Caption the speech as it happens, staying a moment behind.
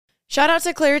Shout out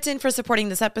to Claritin for supporting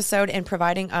this episode and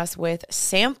providing us with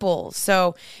samples.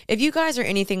 So if you guys are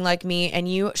anything like me and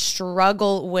you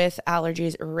struggle with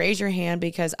allergies, raise your hand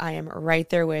because I am right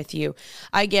there with you.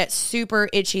 I get super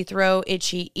itchy throat,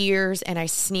 itchy ears, and I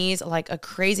sneeze like a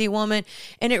crazy woman.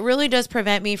 And it really does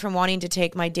prevent me from wanting to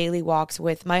take my daily walks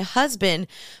with my husband.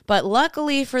 But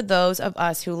luckily for those of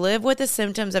us who live with the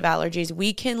symptoms of allergies,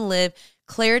 we can live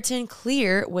Claritin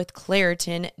Clear with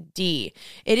Claritin D.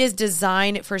 It is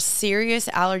designed for serious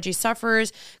allergy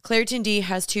sufferers. Claritin D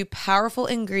has 2 powerful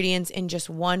ingredients in just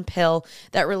one pill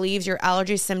that relieves your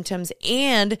allergy symptoms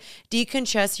and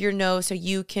decongests your nose so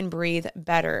you can breathe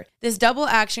better. This double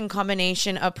action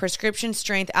combination of prescription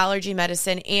strength allergy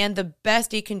medicine and the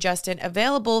best decongestant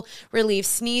available relieves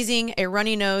sneezing, a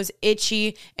runny nose,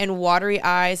 itchy and watery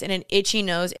eyes, and an itchy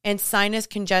nose, and sinus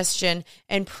congestion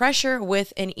and pressure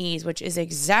with an ease, which is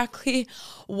exactly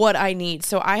what I need.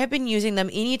 So I have been using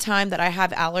them anytime that I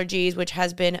have allergies, which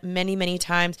has been many, many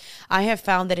times. I have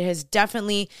found that it has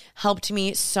definitely helped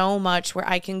me so much where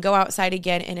I can go outside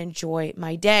again and enjoy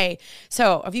my day.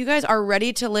 So if you guys are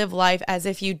ready to live life as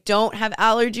if you don't have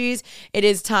allergies, it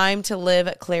is time to live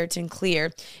Claritin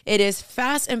Clear. It is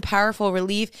fast and powerful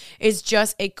relief. It's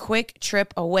just a quick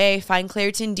trip away. Find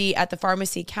Claritin D at the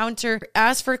pharmacy counter.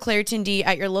 Ask for Claritin D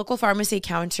at your local pharmacy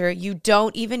counter. You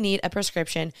don't even need a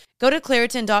prescription. Go to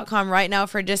Claritin.com right now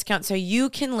for a discount so you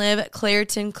can live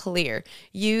Claritin Clear.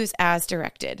 Use as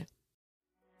directed.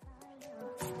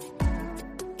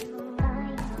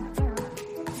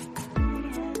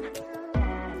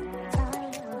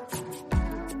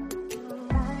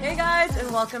 Hey guys,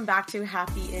 and welcome back to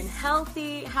Happy and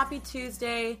Healthy. Happy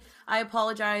Tuesday. I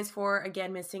apologize for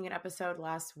again missing an episode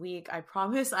last week. I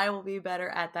promise I will be better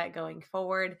at that going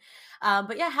forward.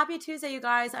 But yeah, happy Tuesday, you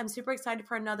guys. I'm super excited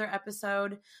for another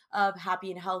episode of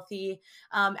Happy and Healthy.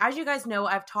 As you guys know,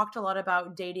 I've talked a lot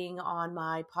about dating on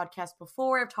my podcast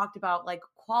before. I've talked about like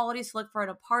qualities to look for in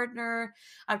a partner.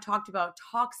 I've talked about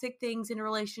toxic things in a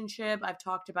relationship. I've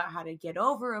talked about how to get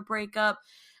over a breakup.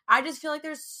 I just feel like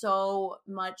there's so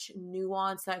much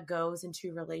nuance that goes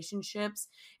into relationships.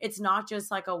 It's not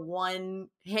just like a one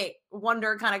hit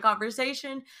wonder kind of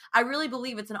conversation. I really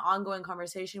believe it's an ongoing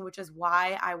conversation, which is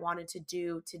why I wanted to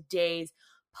do today's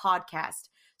podcast.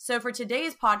 So for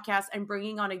today's podcast, I'm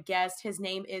bringing on a guest. His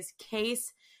name is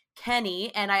Case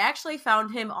Kenny, and I actually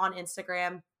found him on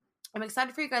Instagram. I'm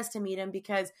excited for you guys to meet him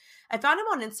because I found him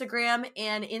on Instagram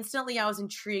and instantly I was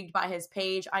intrigued by his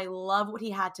page. I love what he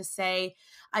had to say.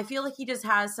 I feel like he just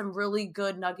has some really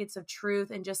good nuggets of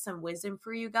truth and just some wisdom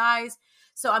for you guys.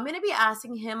 So I'm going to be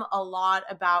asking him a lot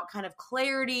about kind of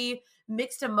clarity,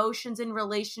 mixed emotions in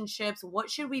relationships.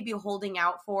 What should we be holding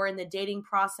out for in the dating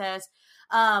process?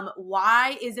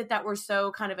 Why is it that we're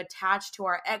so kind of attached to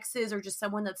our exes or just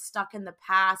someone that's stuck in the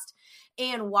past?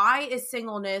 And why is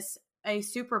singleness a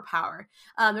superpower?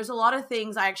 There's a lot of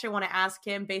things I actually want to ask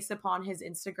him based upon his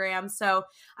Instagram. So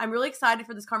I'm really excited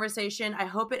for this conversation. I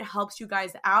hope it helps you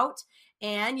guys out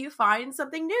and you find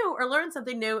something new or learn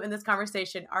something new in this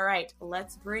conversation. All right,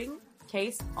 let's bring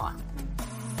Case on.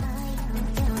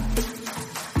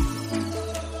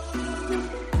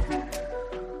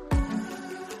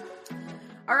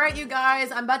 All right, you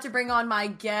guys, I'm about to bring on my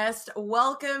guest.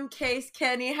 Welcome, Case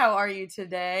Kenny. How are you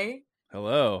today?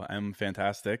 Hello, I'm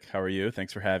fantastic. How are you?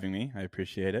 Thanks for having me. I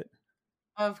appreciate it.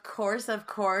 Of course.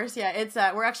 Yeah, it's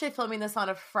we're actually filming this on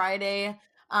a Friday.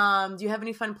 Do you have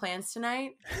any fun plans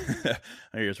tonight?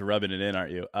 You're just rubbing it in,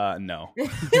 aren't you? No,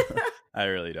 I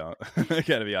really don't. I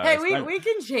gotta be honest. Hey, we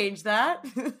can change that.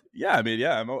 Yeah, I mean,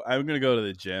 yeah, I'm gonna go to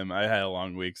the gym. I had a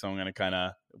long week, so I'm gonna kind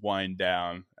of wind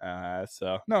down.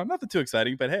 So no, nothing too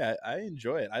exciting, but hey, I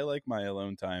enjoy it. I like my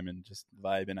alone time and just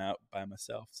vibing out by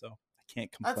myself. So can't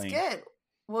complain. That's good.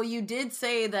 Well, you did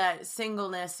say that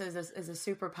singleness is a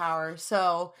superpower.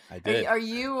 So I did. Are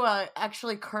you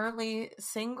actually currently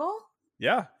single?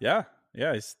 Yeah.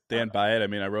 I stand by it. I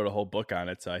mean, I wrote a whole book on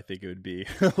it, so I think it would be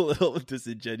a little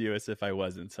disingenuous if I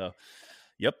wasn't. So,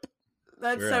 yep.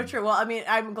 That's so true. Well, I mean,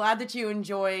 I'm glad that you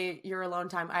enjoy your alone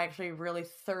time. I actually really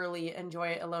thoroughly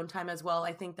enjoy alone time as well.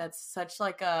 I think that's such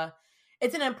like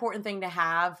it's an important thing to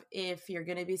have if you're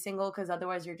going to be single, because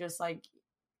otherwise you're just like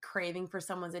craving for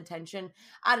someone's attention.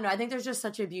 I don't know. I think there's just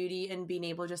such a beauty in being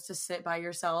able just to sit by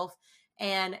yourself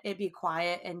and it be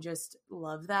quiet and just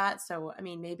love that. So, I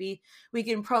mean, maybe we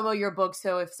can promo your book.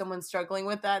 So if someone's struggling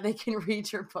with that, they can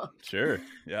read your book. Sure.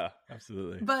 Yeah,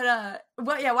 absolutely. But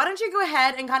yeah, why don't you go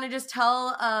ahead and kind of just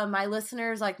tell my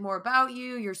listeners like more about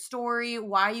you, your story,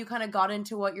 why you kind of got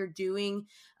into what you're doing,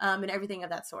 and everything of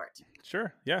that sort.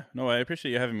 Sure. Yeah. No, I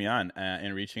appreciate you having me on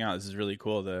and reaching out. This is really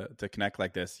cool to connect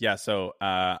like this. Yeah. So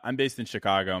I'm based in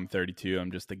Chicago. I'm 32.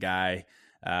 I'm just a guy.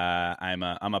 I'm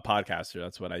a podcaster.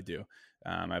 That's what I do.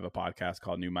 I have a podcast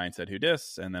called New Mindset Who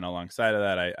Dis, and then alongside of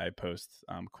that, I post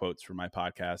quotes from my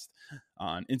podcast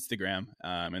on Instagram,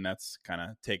 and that's kind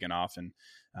of taken off, and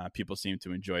people seem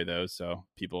to enjoy those. So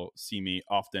people see me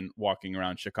often walking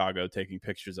around Chicago taking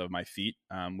pictures of my feet,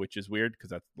 which is weird because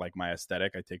that's like my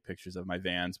aesthetic. I take pictures of my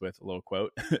Vans with a little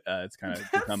quote. It's kind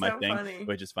of become my thing, funny.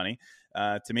 Which is funny.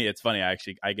 To me, it's funny.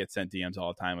 I get sent DMs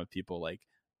all the time of people like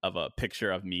of a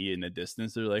picture of me in the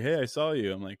distance. They're like, "Hey, I saw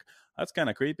you." I'm like, that's kind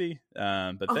of creepy.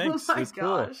 But thanks. Oh my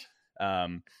gosh.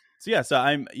 Cool. So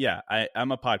I'm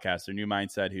a podcaster, New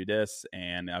Mindset Who Dis,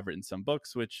 and I've written some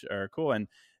books which are cool. And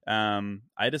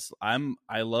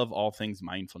I love all things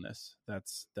mindfulness.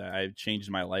 I've changed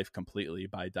my life completely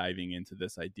by diving into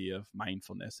this idea of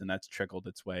mindfulness, and that's trickled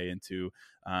its way into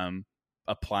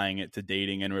applying it to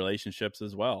dating and relationships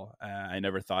as well. I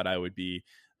never thought I would be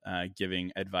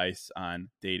giving advice on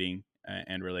dating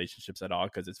and relationships at all,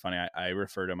 because it's funny. I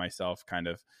refer to myself kind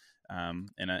of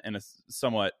in a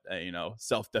somewhat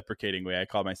self-deprecating way. I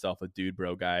call myself a dude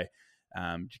bro guy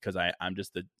because I'm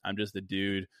just a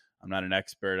dude. I'm not an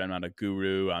expert. I'm not a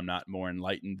guru. I'm not more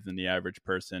enlightened than the average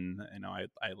person.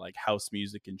 I like house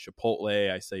music and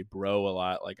Chipotle. I say bro a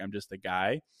lot. Like, I'm just a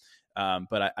guy.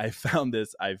 But I've found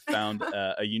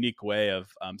a unique way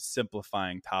of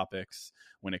simplifying topics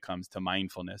when it comes to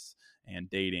mindfulness and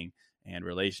dating and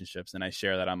relationships. And I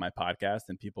share that on my podcast,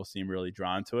 and people seem really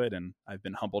drawn to it. And I've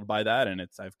been humbled by that. And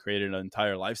I've created an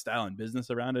entire lifestyle and business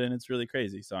around it. And it's really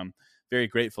crazy. So I'm very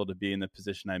grateful to be in the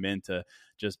position I'm in, to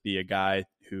just be a guy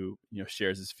who,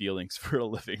 shares his feelings for a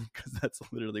living, because that's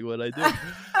literally what I do.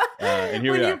 And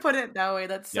here when we are. You put it that way,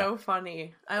 that's so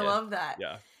funny. I love that.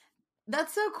 Yeah.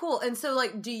 That's so cool. And so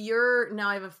like, now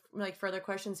I have further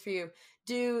questions for you.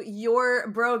 Do your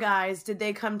bro guys, did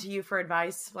they come to you for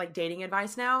advice, like dating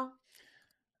advice now?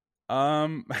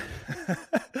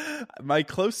 My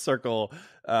close circle,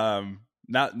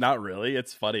 not really.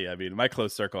 It's funny. I mean, my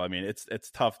close circle, I mean,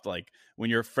 it's tough. Like, when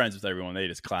you're friends with everyone, they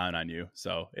just clown on you.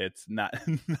 So it's not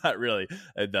really.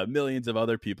 The millions of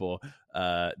other people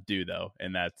do, though.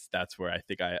 And that's where I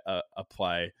think I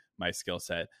apply my skill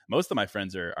set. Most of my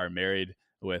friends are married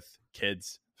with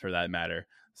kids, for that matter.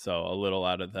 So a little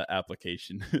out of the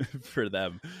application for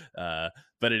them.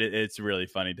 But it's really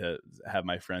funny to have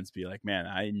my friends be like, man,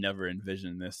 I never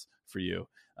envisioned this for you.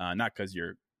 Not because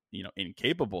you're,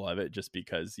 incapable of it, just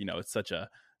because, it's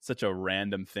such a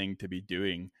random thing to be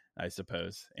doing, I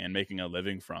suppose, and making a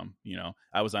living from.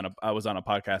 I was on a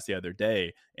podcast the other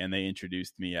day, and they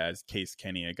introduced me as Case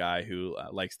Kenny, a guy who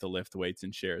likes to lift weights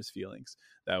and shares feelings.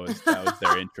 That was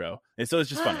their intro. And so it's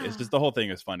just funny. It's just, the whole thing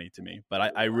is funny to me,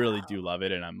 but I really do love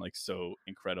it. And I'm like so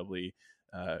incredibly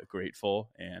grateful.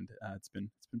 And it's been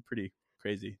pretty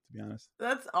crazy, to be honest.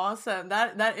 That's awesome.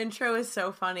 That intro is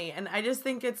so funny. And I just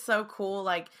think it's so cool.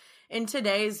 Like, in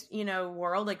today's,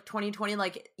 world, like 2020,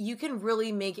 like, you can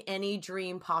really make any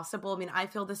dream possible. I mean, I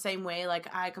feel the same way.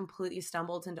 Like, I completely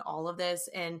stumbled into all of this,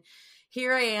 and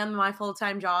here I am, my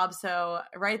full-time job. So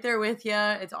right there with you.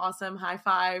 It's awesome. High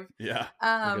five. Yeah.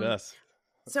 Look at us.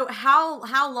 So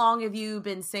how long have you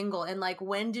been single? And like,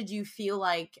 when did you feel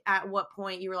like, at what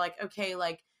point you were like, okay,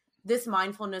 like, this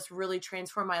mindfulness really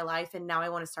transformed my life, and now I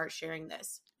want to start sharing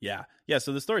this? Yeah.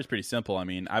 So the story is pretty simple. I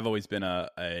mean, I've always been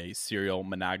a serial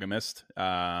monogamist.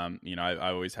 I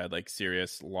always had like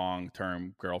serious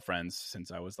long-term girlfriends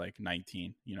since I was like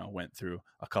 19, went through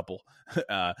a couple.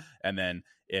 And then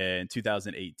in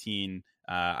 2018,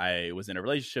 I was in a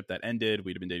relationship that ended.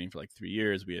 We'd been dating for like 3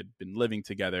 years. We had been living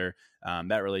together.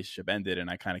 That relationship ended, and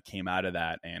I kind of came out of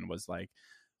that and was like,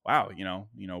 wow,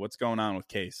 what's going on with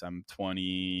Case? I'm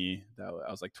 20.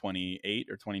 I was like 28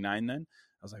 or 29 then.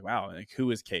 I was like, wow, like, who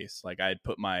is Case? Like, I had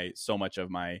put so much of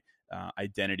my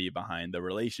identity behind the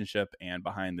relationship and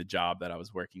behind the job that I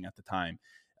was working at the time.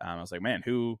 I was like, man,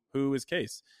 who is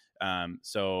Case?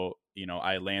 So,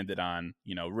 I landed on,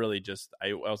 really just,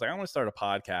 I was like, I want to start a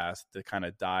podcast to kind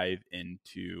of dive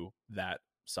into that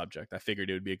subject. I figured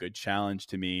it would be a good challenge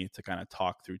to me to kind of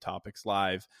talk through topics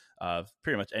live of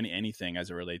pretty much anything as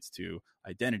it relates to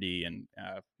identity and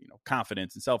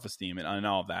confidence and self-esteem and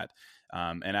all of that.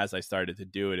 And as I started to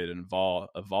do it, it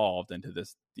evolved into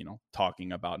this,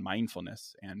 talking about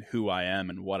mindfulness and who I am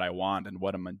and what I want and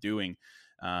what am I doing.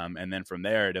 And then from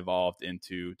there, it evolved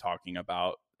into talking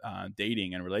about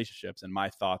dating and relationships and my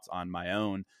thoughts on my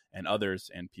own and others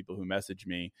and people who message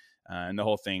me. And the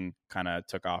whole thing kind of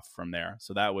took off from there.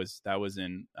 So that was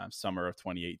in summer of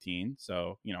 2018.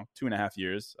 So, 2.5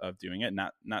 years of doing it,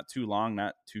 not too long,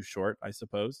 not too short, I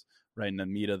suppose, right in the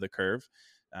meat of the curve.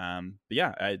 But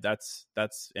yeah, that's,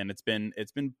 and it's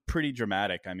been pretty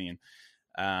dramatic. I mean,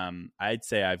 I'd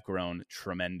say I've grown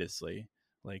tremendously,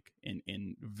 like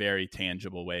in very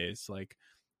tangible ways, like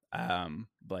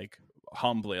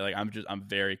humbly, like I'm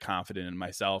very confident in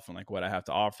myself and like what I have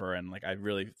to offer. And like, I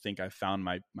really think I found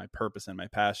my purpose and my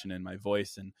passion and my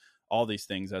voice and all these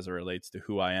things as it relates to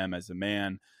who I am as a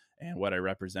man and what I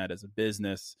represent as a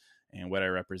business and what I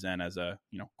represent as a,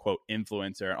 quote,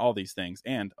 influencer and all these things.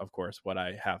 And of course, what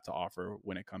I have to offer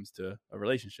when it comes to a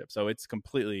relationship. So it's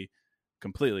completely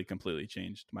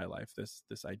changed my life.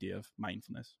 This idea of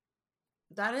mindfulness.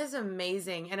 That is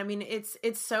amazing. And I mean, it's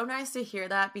so nice to hear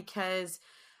that, because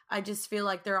I just feel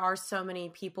like there are so many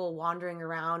people wandering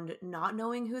around not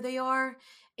knowing who they are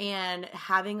and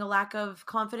having a lack of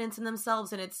confidence in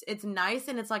themselves. And it's nice,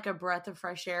 and it's like a breath of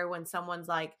fresh air when someone's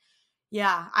like,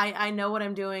 yeah, I know what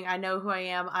I'm doing. I know who I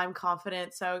am. I'm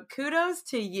confident. So kudos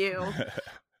to you.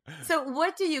 So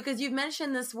what do you, because you've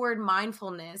mentioned this word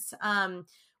mindfulness,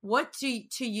 what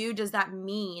to you does that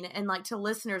mean? And like to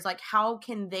listeners, like how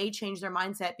can they change their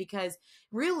mindset? Because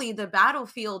really the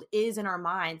battlefield is in our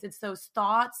minds. It's those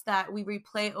thoughts that we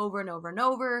replay over and over and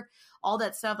over, all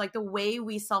that stuff, like the way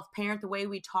we self-parent, the way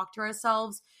we talk to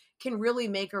ourselves can really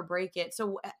make or break it.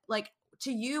 So like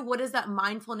to you, what is that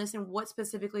mindfulness, and what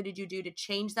specifically did you do to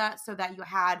change that so that you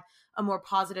had a more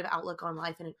positive outlook on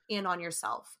life and on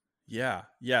yourself? Yeah.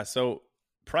 So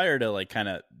prior to like kind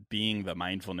of being the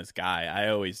mindfulness guy, I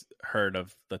always heard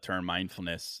of the term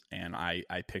mindfulness, and I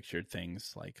pictured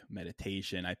things like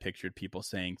meditation. I pictured people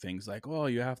saying things like, oh,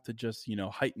 you have to just,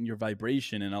 heighten your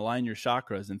vibration and align your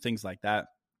chakras and things like that.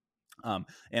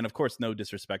 And of course, no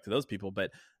disrespect to those people, but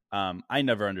I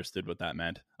never understood what that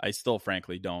meant. I still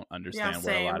frankly don't understand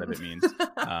what a lot of it means.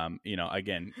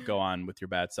 Again, go on with your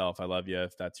bad self. I love you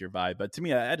if that's your vibe. But to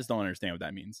me, I just don't understand what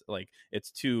that means. Like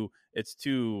it's too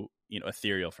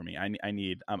ethereal for me. I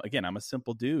need, again, I'm a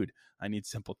simple dude. I need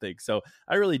simple things. So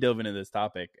I really dove into this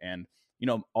topic, and,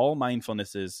 all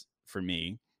mindfulness is for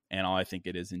me, and all I think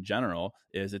it is in general,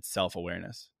 is it's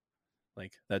self-awareness.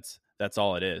 Like that's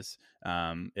all it is.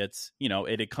 It's,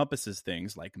 it encompasses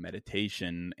things like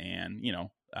meditation and,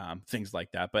 things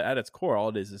like that. But at its core, all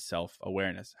it is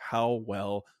self-awareness. How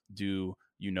well do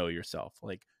you know yourself?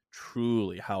 Like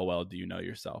truly, how well do you know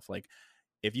yourself? Like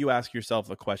if you ask yourself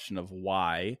the question of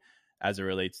why, as it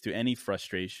relates to any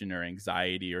frustration or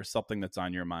anxiety or something that's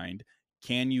on your mind,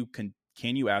 can you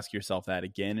ask yourself that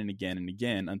again and again and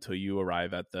again until you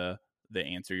arrive at the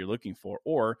answer you're looking for?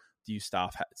 Or do you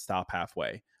stop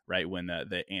halfway, right, when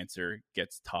the answer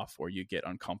gets tough or you get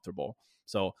uncomfortable?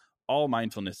 So all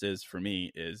mindfulness is for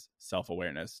me is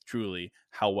self-awareness. Truly,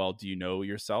 how well do you know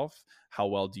yourself? How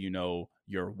well do you know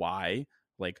your why?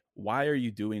 Like, why are you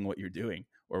doing what you're doing?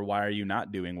 Or why are you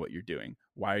not doing what you're doing?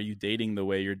 Why are you dating the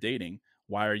way you're dating?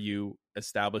 Why are you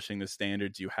establishing the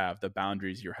standards you have, the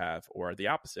boundaries you have, or the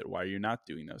opposite? Why are you not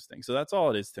doing those things? So that's all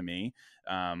it is to me.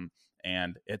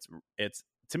 And it's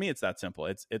to me, it's that simple.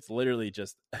 It's literally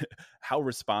just how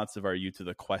responsive are you to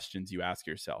the questions you ask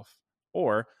yourself?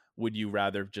 Or would you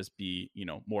rather just be,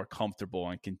 more comfortable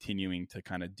and continuing to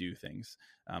kind of do things?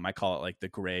 I call it like the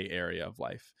gray area of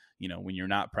life. When you're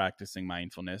not practicing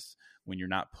mindfulness, when you're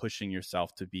not pushing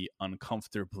yourself to be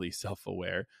uncomfortably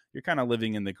self-aware, you're kind of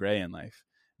living in the gray in life.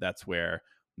 That's where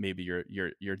maybe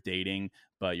you're dating,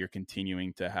 but you're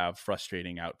continuing to have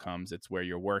frustrating outcomes. It's where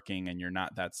you're working and you're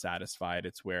not that satisfied.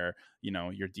 It's where,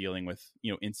 you're dealing with,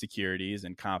 insecurities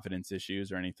and confidence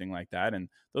issues or anything like that. And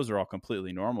those are all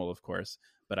completely normal, of course.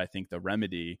 But I think the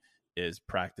remedy is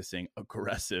practicing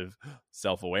aggressive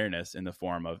self-awareness in the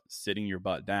form of sitting your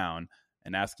butt down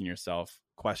and asking yourself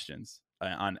questions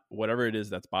on whatever it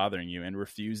is that's bothering you, and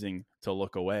refusing to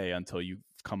look away until you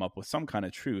come up with some kind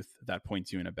of truth that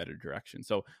points you in a better direction.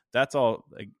 So that's all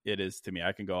it is to me.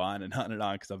 I can go on and on and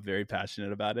on because I'm very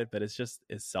passionate about it, but it's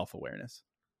self-awareness.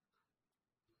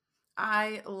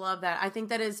 I love that. I think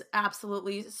that is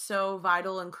absolutely so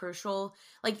vital and crucial.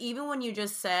 Like even when you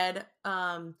just said,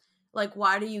 like,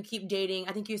 why do you keep dating?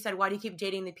 I think you said, why do you keep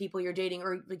dating the people you're dating,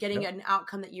 or getting Yep. an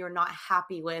outcome that you're not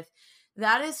happy with?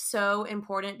 That is so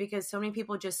important, because so many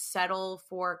people just settle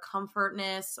for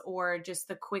comfortness or just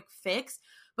the quick fix.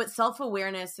 But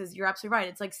self-awareness is, you're absolutely right.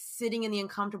 It's like sitting in the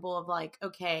uncomfortable of like,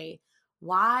 okay,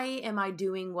 why am I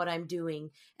doing what I'm doing?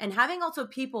 And having also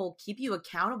people keep you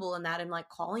accountable in that, and like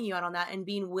calling you out on that, and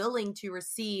being willing to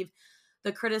receive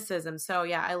the criticism. So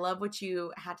yeah, I love what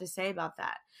you had to say about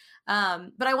that.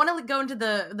 But I want to go into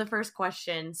the first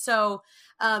question. So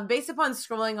based upon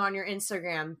scrolling on your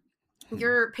Instagram,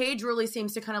 your page really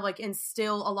seems to kind of like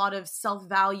instill a lot of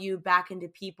self-value back into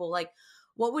people. Like,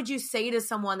 what would you say to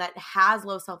someone that has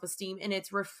low self-esteem and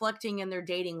it's reflecting in their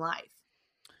dating life?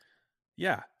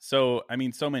 Yeah. So, I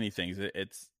mean, so many things.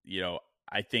 It's,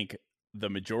 I think the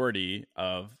majority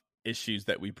of issues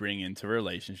that we bring into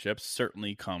relationships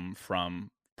certainly come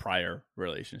from prior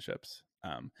relationships.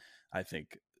 I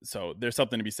think so. There's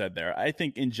something to be said there. I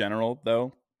think in general,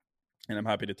 though, and I'm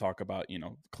happy to talk about,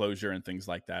 closure and things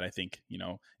like that. I think,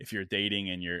 if you're dating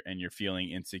and you're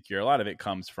feeling insecure, a lot of it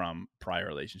comes from prior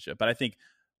relationship. But I think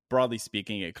broadly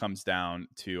speaking, it comes down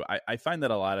to, I find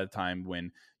that a lot of time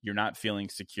when you're not feeling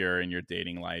secure in your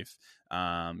dating life,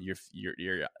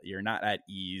 you're not at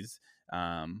ease,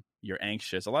 you're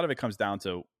anxious. A lot of it comes down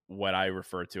to what I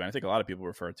refer to, and I think a lot of people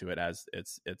refer to it as,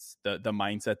 it's the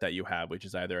mindset that you have, which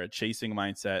is either a chasing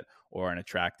mindset or an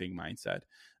attracting mindset.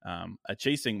 A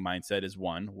chasing mindset is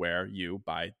one where you,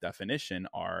 by definition,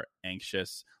 are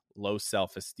anxious, low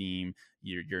self-esteem.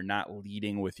 You're not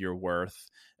leading with your worth.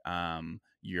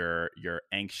 You're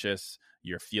anxious.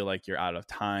 You feel like you're out of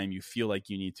time. You feel like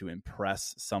you need to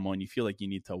impress someone. You feel like you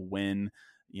need to win.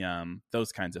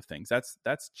 Those kinds of things.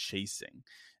 That's chasing.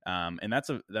 And that's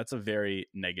a very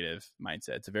negative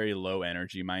mindset. It's a very low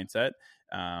energy mindset.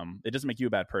 It doesn't make you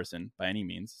a bad person by any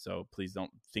means. So please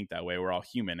don't think that way. We're all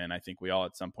human. And I think we all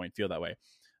at some point feel that way.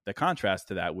 The contrast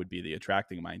to that would be the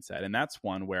attracting mindset. And that's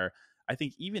one where I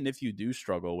think even if you do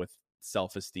struggle with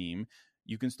self-esteem,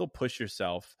 you can still push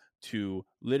yourself to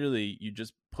literally, you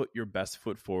just put your best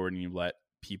foot forward and you let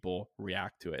people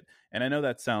react to it. And I know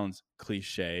that sounds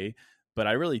cliche, but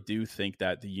I really do think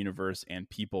that the universe and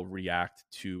people react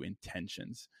to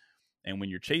intentions. And when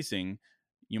you're chasing,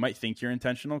 you might think you're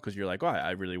intentional because you're like, oh,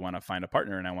 I really want to find a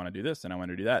partner and I want to do this and I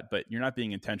want to do that. But you're not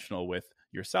being intentional with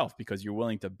yourself because you're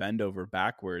willing to bend over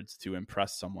backwards to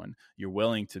impress someone. You're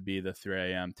willing to be the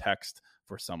 3 a.m. text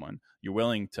for someone. You're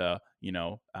willing to,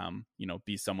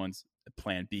 be someone's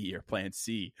plan B or plan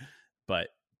C. But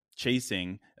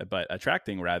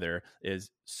attracting rather is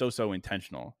so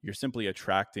intentional. You're simply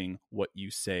attracting what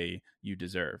you say you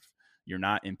deserve. You're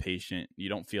not impatient. You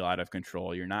don't feel out of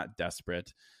control. You're not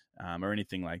desperate. Or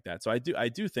anything like that. So I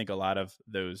do think a lot of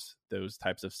those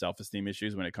types of self-esteem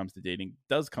issues when it comes to dating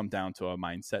does come down to a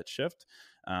mindset shift,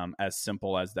 as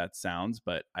simple as that sounds.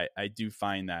 But I do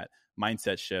find that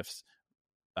mindset shifts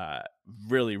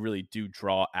really, really do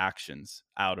draw actions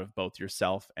out of both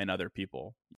yourself and other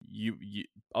people.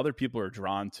 Other people are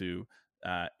drawn to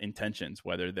intentions,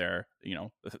 whether they're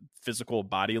physical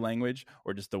body language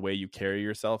or just the way you carry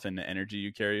yourself and the energy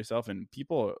you carry yourself. And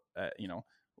people,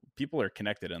 people are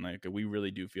connected, and like we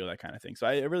really do feel that kind of thing. So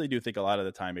I really do think a lot of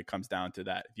the time it comes down to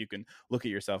that. If you can look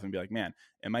at yourself and be like, man,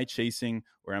 am I chasing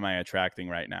or am I attracting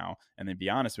right now? And then be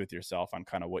honest with yourself on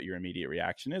kind of what your immediate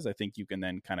reaction is. I think you can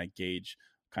then kind of gauge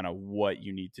kind of what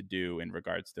you need to do in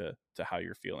regards to how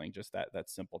you're feeling. Just that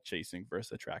simple chasing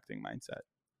versus attracting mindset.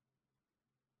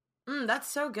 That's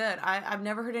so good. I've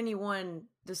never heard anyone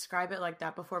describe it like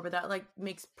that before, but that like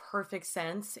makes perfect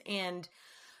sense. And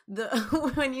the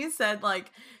when you said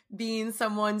like being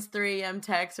someone's 3 a.m.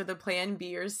 text or the plan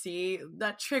B or C,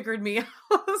 that triggered me.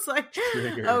 I was like,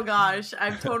 Triggered. oh gosh,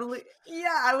 I'm totally,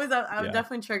 yeah, I was Yeah.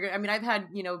 definitely triggered. I mean, I've had,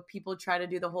 people try to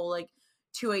do the whole like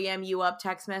 2 a.m. you up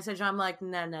text message. I'm like,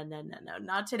 no,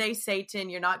 not today, Satan.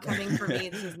 You're not coming for me.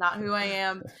 This is not who I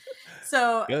am.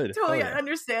 So Good. totally, Oh, I yeah.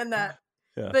 understand that.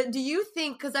 Yeah. But do you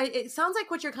think, because it sounds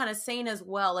like what you're kind of saying as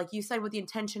well, like you said with the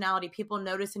intentionality, people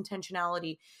notice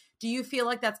intentionality. Do you feel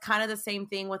like that's kind of the same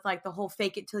thing with like the whole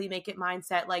fake it till you make it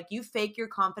mindset? Like you fake your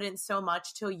confidence so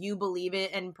much till you believe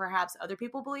it and perhaps other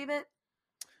people believe it?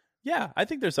 Yeah, I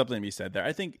think there's something to be said there.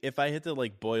 I think if I had to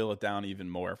like boil it down even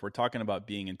more, if we're talking about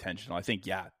being intentional, I think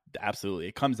absolutely,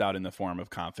 it comes out in the form of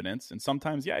confidence. And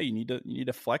sometimes, you need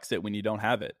to flex it when you don't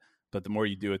have it. But the more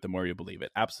you do it, the more you believe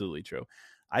it. Absolutely true.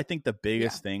 I think the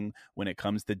biggest thing when it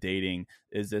comes to dating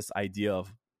is this idea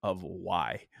of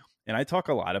why. And I talk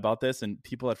a lot about this, and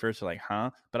people at first are like,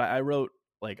 "Huh?" But I wrote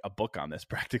like a book on this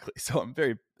practically, so I'm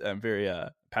very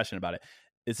passionate about it.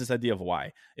 It's this idea of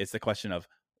why. It's the question of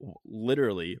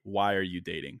literally, why are you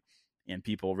dating? And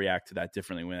people react to that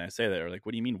differently when I say that. Or like,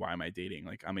 what do you mean? Why am I dating?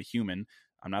 Like, I'm a human.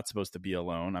 I'm not supposed to be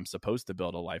alone. I'm supposed to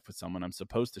build a life with someone. I'm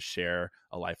supposed to share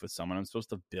a life with someone. I'm supposed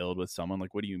to build with someone.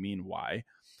 Like, what do you mean? Why?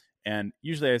 And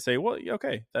usually I say, well,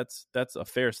 okay, that's a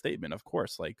fair statement. Of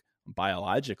course, like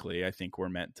biologically, I think we're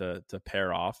meant to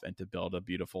pair off and to build a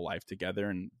beautiful life together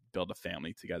and build a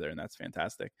family together. And that's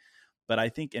fantastic. But I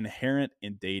think inherent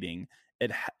in dating,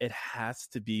 it has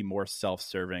to be more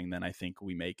self-serving than I think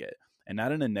we make it, and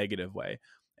not in a negative way.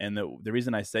 And the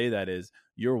reason I say that is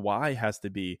your why has to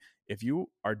be, if you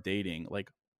are dating,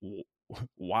 like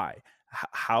why?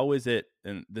 How is it,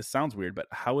 and this sounds weird, but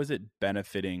how is it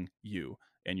benefiting you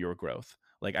and your growth?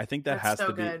 Like, I think that That's has so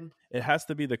to be, good. it has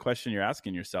to be the question you're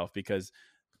asking yourself, because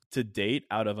to date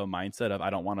out of a mindset of I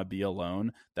don't want to be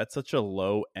alone, that's such a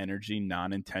low energy,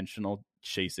 non-intentional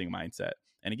chasing mindset.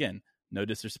 And again, no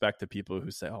disrespect to people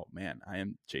who say, oh man, I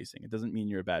am chasing. It doesn't mean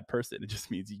you're a bad person. It just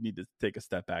means you need to take a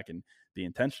step back and be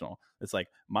intentional. It's like,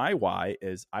 my why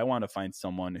is I want to find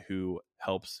someone who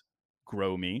helps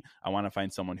grow me. I want to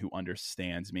find someone who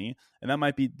understands me. And that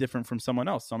might be different from someone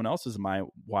else. Someone else's my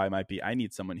why might be, I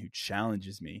need someone who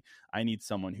challenges me. I need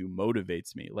someone who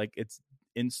motivates me. Like, it's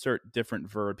insert different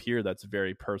verb here that's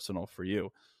very personal for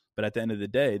you. But at the end of the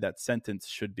day, that sentence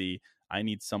should be, I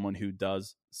need someone who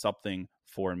does something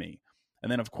for me.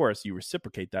 And then, of course, you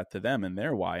reciprocate that to them and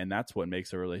their why. And that's what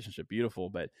makes a relationship beautiful.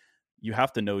 But you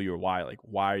have to know your why. Like,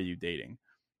 why are you dating?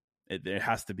 There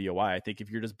has to be a why. I think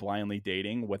if you're just blindly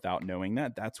dating without knowing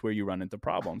that, that's where you run into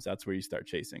problems. That's where you start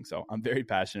chasing. So I'm very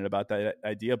passionate about that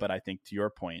idea. But I think, to your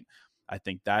point, I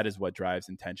think that is what drives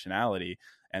intentionality.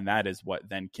 And that is what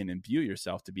then can imbue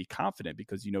yourself to be confident,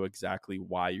 because you know exactly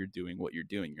why you're doing what you're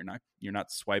doing. You're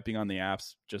not swiping on the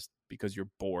apps just because you're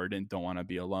bored and don't want to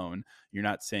be alone. You're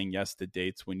not saying yes to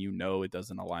dates when you know it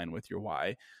doesn't align with your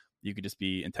why. You could just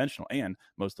be intentional. And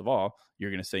most of all, you're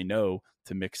going to say no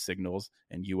to mixed signals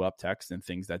and you up text and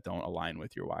things that don't align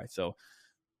with your why. So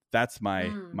that's my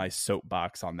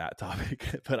soapbox on that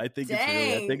topic. But I think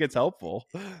it's helpful.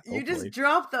 You just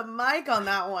dropped the mic on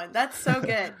that one. That's so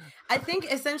good. I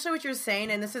think essentially what you're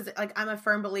saying, and this is like, I'm a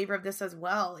firm believer of this as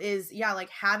well, is like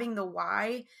having the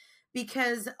why,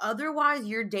 because otherwise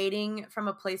you're dating from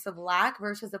a place of lack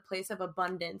versus a place of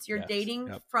abundance. You're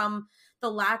dating from the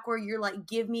lack where you're like,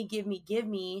 give me, give me, give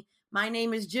me. My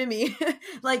name is Jimmy.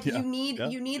 Like, you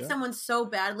need someone so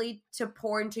badly to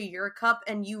pour into your cup,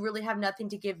 and you really have nothing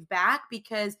to give back,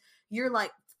 because you're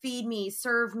like, feed me,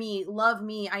 serve me, love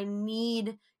me. I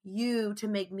need you to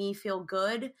make me feel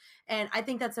good. And I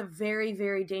think that's a very,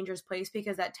 very dangerous place,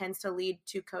 because that tends to lead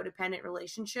to codependent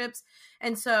relationships.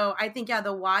 And so I think,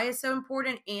 the why is so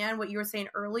important. And what you were saying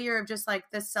earlier of just like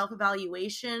the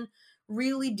self-evaluation,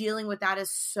 really dealing with that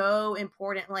is so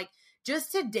important. Like,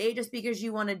 just to date just because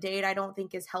you want to date, I don't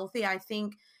think is healthy. I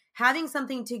think having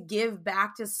something to give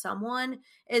back to someone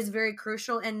is very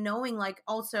crucial. And knowing, like,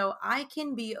 also, I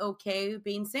can be okay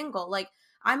being single. Like,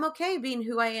 I'm okay being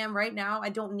who I am right now. I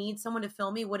don't need someone to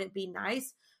fill me. Would it be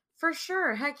nice? For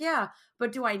sure. Heck yeah.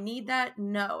 But do I need that?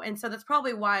 No. And so that's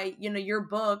probably why, your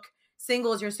book,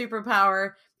 Single is Your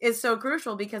Superpower, is so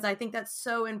crucial, because I think that's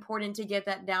so important to get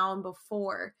that down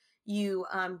before you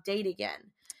date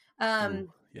again.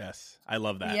 Yes. I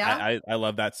love that. Yeah. I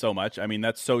love that so much. I mean,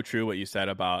 that's so true what you said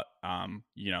about,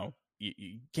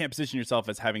 you can't position yourself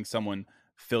as having someone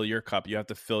fill your cup. You have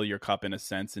to fill your cup in a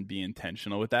sense and be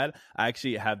intentional with that. I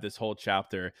actually have this whole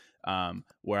chapter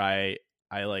where I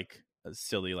like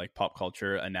silly, like pop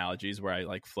culture analogies where I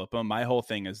like flip them. My whole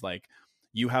thing is like,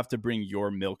 you have to bring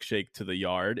your milkshake to the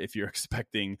yard if you're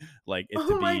expecting like it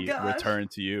to be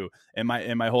returned to you. And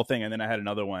my whole thing. And then I had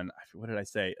another one. What did I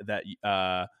say? That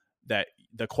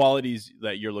the qualities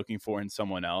that you're looking for in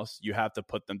someone else, you have to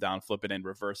put them down, flip it, and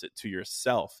reverse it to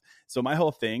yourself. So my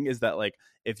whole thing is that, like,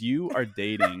 if you are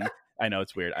dating, I know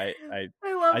it's weird. I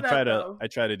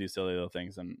try to do silly little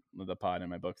things on the pod and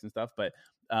my books and stuff. But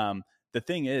the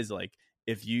thing is, like,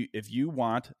 if you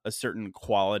want a certain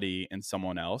quality in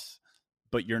someone else,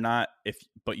 but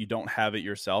but you don't have it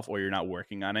yourself, or you're not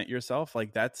working on it yourself,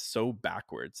 like, that's so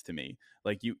backwards to me.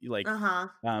 Like, you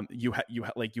have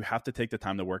to take the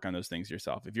time to work on those things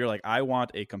yourself. If you're like, I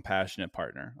want a compassionate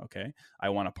partner, okay, I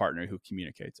want a partner who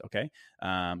communicates, okay,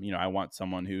 I want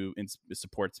someone who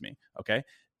supports me, okay,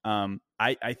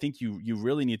 I think you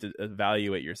really need to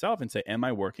evaluate yourself and say, am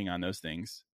I working on those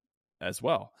things as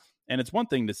well? And it's one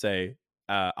thing to say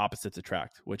opposites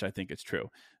attract, which I think is true.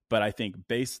 But I think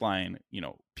baseline,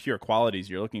 pure qualities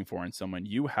you're looking for in someone,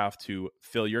 you have to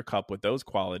fill your cup with those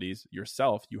qualities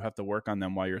yourself. You have to work on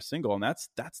them while you're single. And that's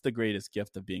the greatest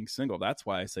gift of being single. That's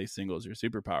why I say single is your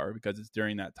superpower, because it's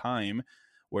during that time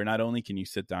where not only can you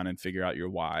sit down and figure out your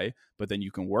why, but then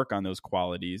you can work on those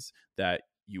qualities that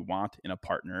you want in a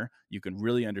partner. You can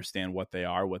really understand what they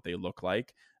are, what they look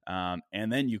like.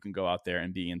 And then you can go out there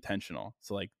and be intentional.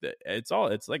 So like it's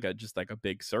like just like a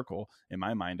big circle in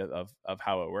my mind of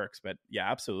how it works. But yeah,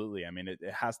 absolutely. I mean, it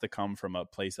has to come from a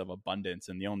place of abundance.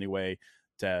 And the only way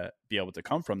to be able to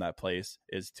come from that place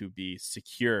is to be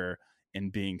secure in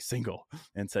being single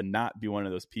and to not be one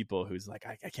of those people who's like,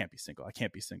 I can't be single. I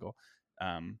can't be single.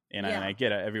 And I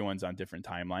get it. Everyone's on different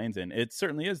timelines, and it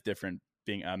certainly is different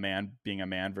being a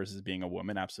man versus being a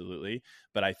woman. Absolutely.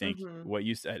 But I think what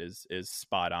you said is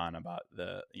spot on about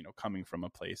the, coming from a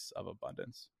place of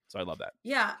abundance. So I love that.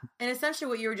 Yeah. And essentially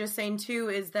what you were just saying too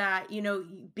is that,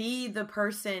 be the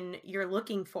person you're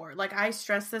looking for. Like I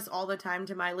stress this all the time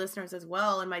to my listeners as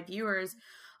well and my viewers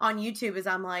on YouTube is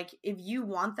I'm like, if you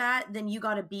want that, then you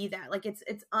got to be that. Like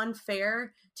it's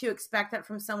unfair to expect that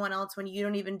from someone else when you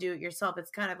don't even do it yourself. It's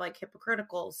kind of like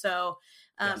hypocritical. So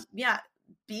yes.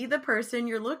 Be the person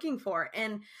you're looking for.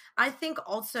 And I think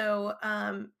also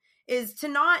is to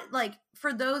not like,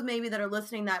 for those maybe that are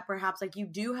listening that perhaps like you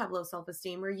do have low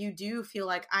self-esteem or you do feel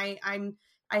like I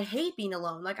hate being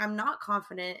alone. Like I'm not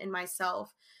confident in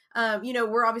myself.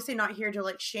 We're obviously not here to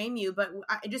like shame you, but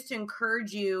just to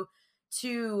encourage you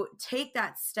to take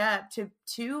that step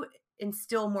to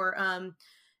instill more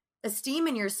esteem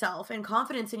in yourself and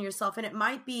confidence in yourself. And it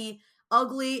might be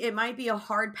ugly. It might be a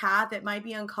hard path. It might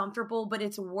be uncomfortable, but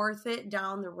it's worth it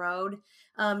down the road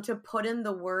to put in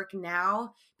the work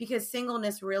now, because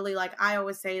singleness really, like I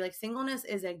always say, like singleness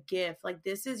is a gift. Like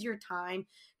this is your time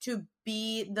to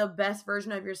be the best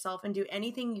version of yourself and do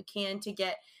anything you can to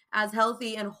get as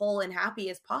healthy and whole and happy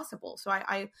as possible. So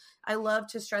I love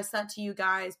to stress that to you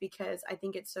guys because I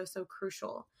think it's so, so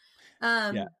crucial.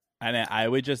 Yeah. And I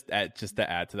would just to add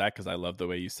to that, because I love the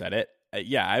way you said it.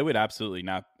 Yeah, I would absolutely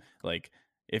not like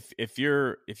if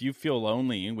you feel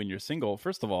lonely when you're single,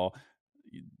 first of all,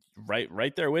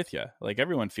 right there with you. Like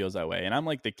everyone feels that way. And I'm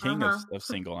like the king of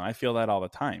single, and I feel that all the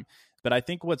time. But I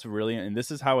think what's really, and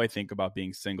this is how I think about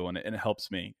being single, and it helps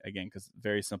me again, because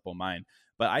very simple mind.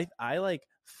 But I like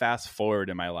fast forward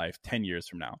in my life 10 years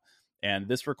from now. And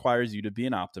this requires you to be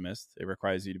an optimist. It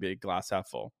requires you to be a glass half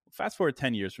full. Fast forward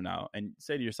 10 years from now and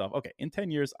say to yourself, okay, in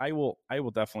 10 years, I will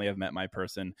definitely have met my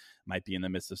person, might be in the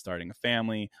midst of starting a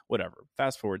family, whatever.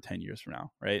 Fast forward 10 years from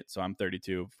now, right? So I'm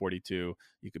 32, 42,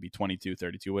 you could be 22,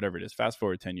 32, whatever it is. Fast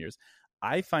forward 10 years.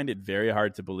 I find it very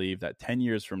hard to believe that 10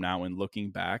 years from now, when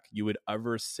looking back, you would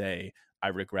ever say, I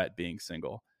regret being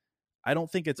single. I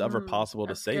don't think it's ever possible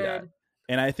to say that.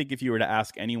 And I think if you were to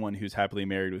ask anyone who's happily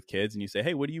married with kids and you say,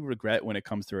 hey, what do you regret when it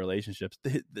comes to relationships?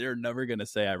 They're never going to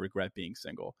say, I regret being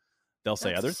single. They'll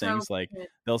say other things like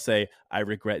they'll say, I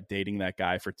regret dating that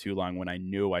guy for too long when I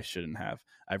knew I shouldn't have.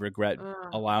 I regret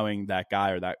allowing that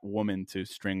guy or that woman to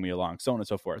string me along, so on and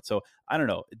so forth. So I don't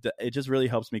know. It just really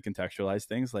helps me contextualize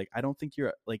things. Like, I don't think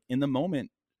you're like in the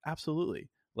moment. Absolutely.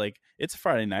 Like it's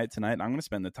Friday night tonight. I'm going to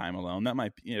spend the time alone. That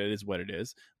might be, it is what it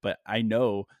is. But I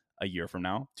know a year from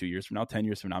now, 2 years from now, 10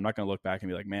 years from now, I'm not going to look back and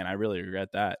be like, man, I really regret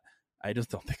that. I just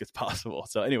don't think it's possible.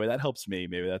 So anyway, that helps me.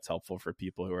 Maybe that's helpful for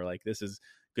people who are like, this is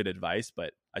good advice,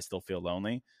 but I still feel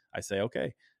lonely. I say,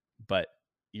 okay, but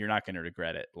you're not going to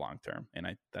regret it long term. And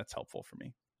that's helpful for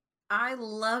me. I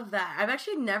love that. I've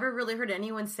actually never really heard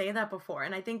anyone say that before.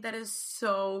 And I think that is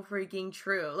so freaking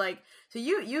true. Like, so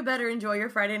you better enjoy your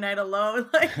Friday night alone.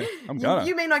 Like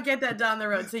you may not get that down the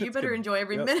road. So you better enjoy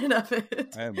every minute of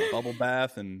it. I have a bubble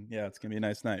bath and yeah, it's going to be a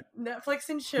nice night. Netflix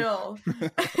and chill.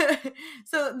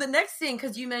 So the next thing,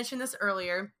 because you mentioned this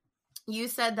earlier, you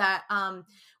said that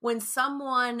when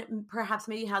someone perhaps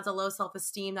maybe has a low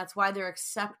self-esteem, that's why they're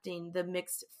accepting the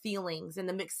mixed feelings and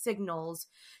the mixed signals.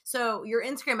 So your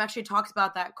Instagram actually talks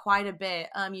about that quite a bit.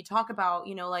 You talk about,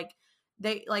 like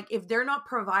they like if they're not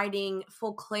providing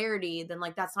full clarity, then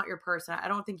like that's not your person. I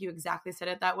don't think you exactly said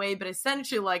it that way, but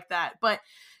essentially like that. But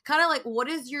kind of like, what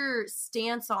is your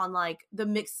stance on like the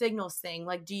mixed signals thing?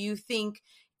 Like, do you think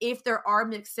if there are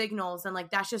mixed signals and like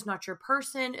that's just not your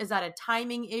person? Is that a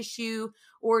timing issue,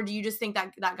 or do you just think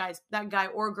that that guy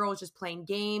or girl is just playing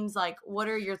games? Like, what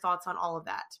are your thoughts on all of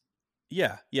that?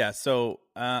 Yeah. So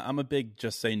I'm a big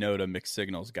just say no to mixed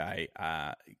signals guy.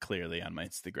 Clearly on my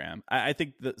Instagram, I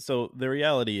think so. The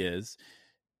reality is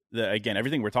that again,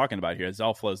 everything we're talking about here, it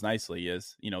all flows nicely.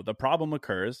 Is the problem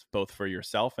occurs both for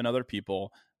yourself and other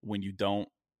people when you don't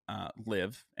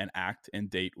live and act and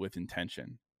date with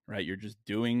intention. Right? You're just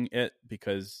doing it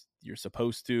because you're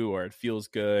supposed to, or it feels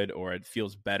good, or it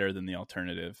feels better than the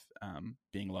alternative,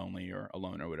 being lonely or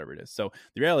alone or whatever it is. So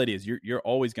the reality is you're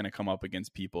always going to come up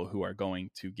against people who are going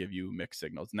to give you mixed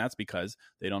signals. And that's because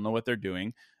they don't know what they're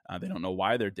doing. They don't know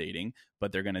why they're dating,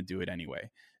 but they're going to do it anyway.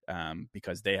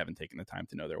 Because they haven't taken the time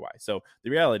to know their why. So the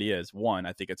reality is, one,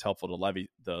 I think it's helpful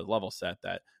to level set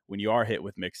that when you are hit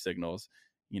with mixed signals,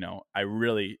 I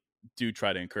really do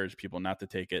try to encourage people not to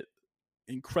take it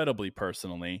incredibly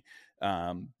personally,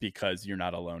 because you're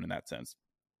not alone in that sense.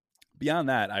 Beyond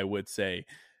that, I would say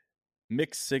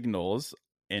mixed signals,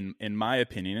 in my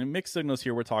opinion, and mixed signals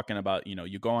here, we're talking about,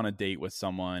 you go on a date with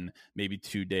someone, maybe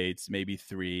 2 dates, maybe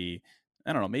 3,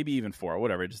 I don't know, maybe even 4,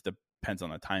 whatever. It just depends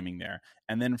on the timing there.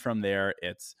 And then from there,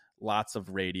 it's lots of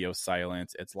radio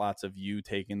silence. It's lots of you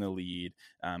taking the lead.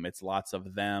 It's lots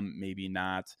of them maybe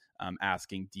not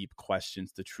asking deep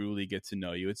questions to truly get to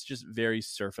know you. It's just very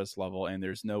surface level, and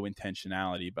there's no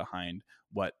intentionality behind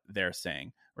what they're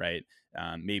saying, right?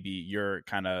 Maybe you're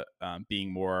kind of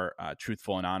being more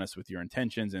truthful and honest with your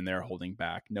intentions, and they're holding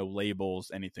back. No labels,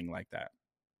 anything like that.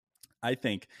 I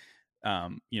think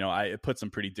I put some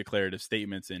pretty declarative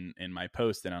statements in my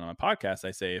post and on my podcast.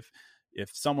 I say if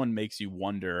someone makes you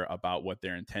wonder about what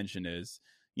their intention is,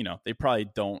 they probably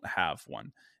don't have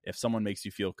one. If someone makes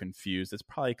you feel confused, it's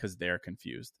probably because they're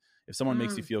confused. If someone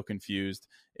makes you feel confused,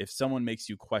 if someone makes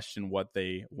you question what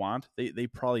they want, they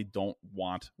probably don't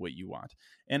want what you want.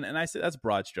 And I say that's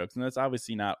broad strokes, and that's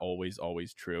obviously not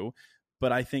always true.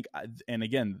 But I think, and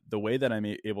again, the way that I'm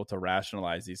able to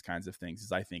rationalize these kinds of things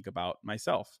is I think about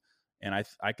myself. And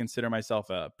I consider myself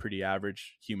a pretty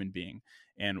average human being.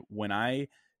 And when I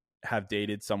have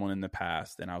dated someone in the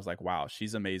past and I was like, wow,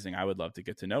 she's amazing, I would love to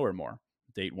get to know her more.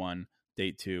 Date 1,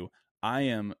 date 2. I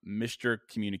am Mr.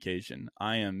 Communication.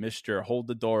 I am Mr. Hold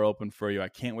the door open for you. I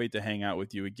can't wait to hang out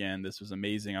with you again. This was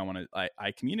amazing.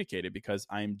 I communicated because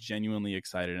I'm genuinely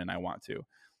excited and I want to.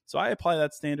 So I apply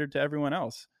that standard to everyone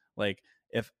else. Like,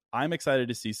 if I'm excited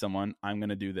to see someone, I'm going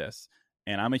to do this.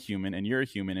 And I'm a human and you're a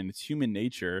human, and it's human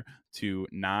nature to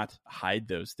not hide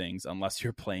those things unless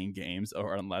you're playing games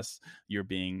or unless you're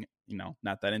being,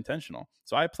 not that intentional.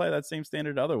 So I apply that same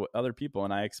standard to other people,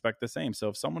 and I expect the same. So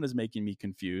if someone is making me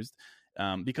confused,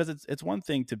 because it's one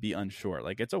thing to be unsure.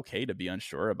 Like, it's okay to be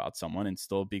unsure about someone and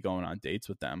still be going on dates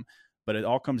with them. But it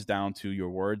all comes down to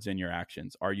your words and your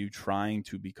actions. Are you trying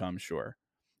to become sure?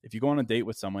 If you go on a date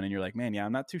with someone and you're like, man, yeah,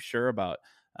 I'm not too sure about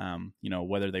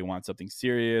whether they want something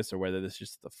serious or whether this is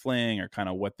just a fling or kind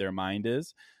of what their mind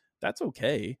is, that's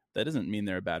okay. That doesn't mean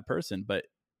they're a bad person, but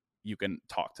you can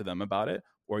talk to them about it,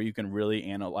 or you can really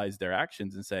analyze their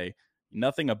actions and say,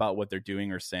 nothing about what they're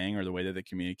doing or saying or the way that they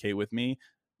communicate with me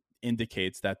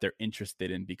indicates that they're interested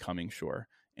in becoming sure.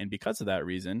 And because of that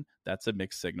reason, that's a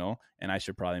mixed signal, and I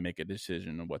should probably make a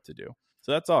decision on what to do.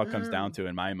 So that's all it comes down to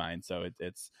in my mind. So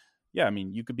it's yeah, I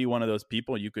mean, you could be one of those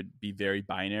people. You could be very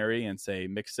binary and say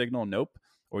mixed signal, nope.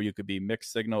 Or you could be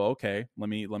mixed signal, okay, let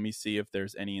me see if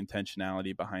there's any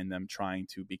intentionality behind them trying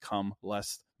to become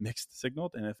less mixed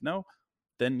signaled. And if no,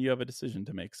 then you have a decision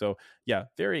to make. So yeah,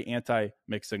 very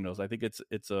anti-mixed signals. I think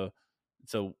it's a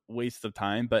waste of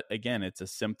time. But again, it's a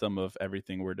symptom of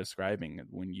everything we're describing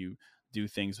when you do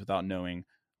things without knowing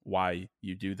why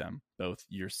you do them, both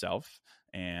yourself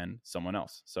and someone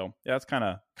else. So yeah, that's kind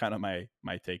of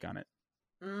my take on it.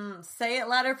 Say it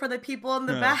louder for the people in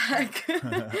the back.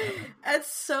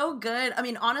 It's so good. I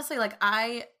mean, honestly,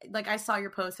 I saw your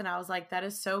post and I was like, that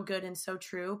is so good and so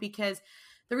true, because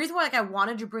the reason why I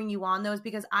wanted to bring you on though is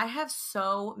because I have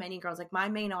so many girls. Like, my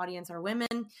main audience are women.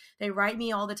 They write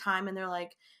me all the time and they're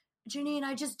like, Janine,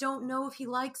 I just don't know if he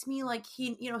likes me. Like,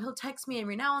 he'll text me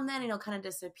every now and then and he'll kind of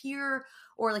disappear,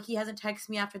 or like he hasn't texted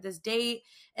me after this date.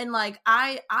 And like,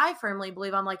 I firmly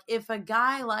believe, I'm like, if a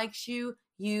guy likes you,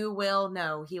 you will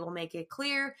know. He will make it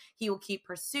clear. He will keep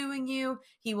pursuing you.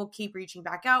 He will keep reaching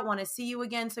back out, want to see you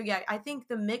again. So yeah, I think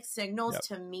the mixed signals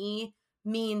to me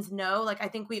means no. Like, I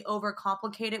think we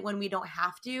overcomplicate it when we don't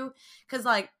have to. Cause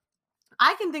like,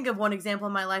 I can think of one example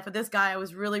in my life of this guy I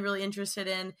was really, really interested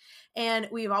in, and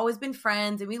we've always been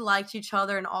friends and we liked each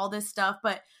other and all this stuff.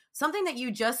 But something that you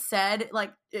just said,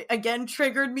 like, again,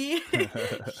 triggered me.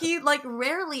 He like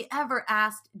rarely ever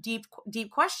asked deep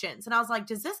questions. And I was like,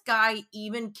 does this guy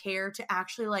even care to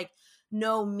actually like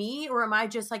know me, or am I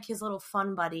just like his little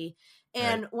fun buddy?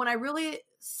 And when I really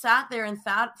sat there and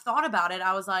thought about it,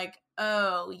 I was like,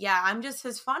 oh yeah, I'm just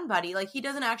his fun buddy. Like, he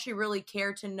doesn't actually really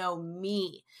care to know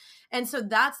me. And so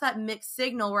that's that mixed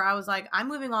signal where I was like, I'm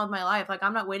moving on with my life. Like,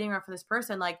 I'm not waiting around for this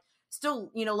person. Like, still,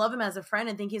 love him as a friend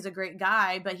and think he's a great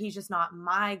guy, but he's just not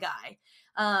my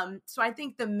guy. So I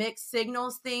think the mixed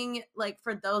signals thing, like,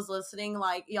 for those listening,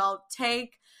 like, y'all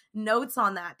take notes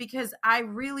on that, because I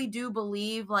really do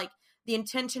believe like the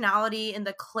intentionality and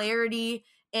the clarity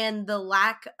and the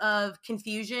lack of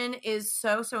confusion is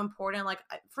so important. Like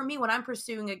for me, when I'm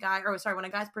pursuing a guy, or sorry, when a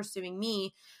guy's pursuing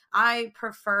me, I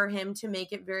prefer him to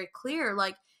make it very clear,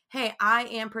 like, hey, I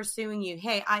am pursuing you.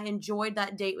 Hey, I enjoyed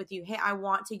that date with you. Hey, I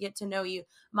want to get to know you.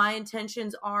 My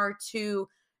intentions are to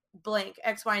blank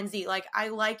X, Y, and Z. Like, I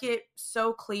like it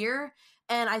so clear.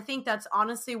 And I think that's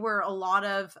honestly where a lot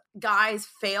of guys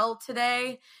fail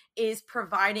today, is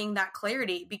providing that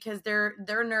clarity, because they're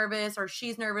nervous, or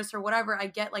she's nervous, or whatever. I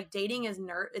get, like, dating is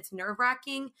it's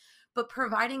nerve-wracking, but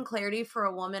providing clarity for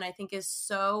a woman, I think, is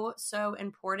so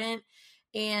important.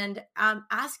 And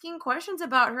asking questions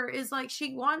about her is like,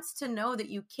 she wants to know that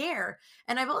you care.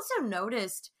 And I've also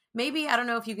noticed, maybe, I don't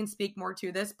know if you can speak more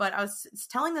to this, but I was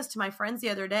telling this to my friends the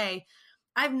other day.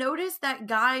 I've noticed that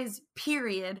guys,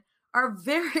 period, are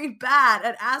very bad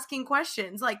at asking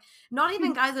questions. Like, not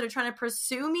even guys that are trying to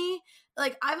pursue me.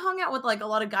 Like, I've hung out with like a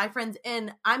lot of guy friends,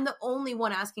 and I'm the only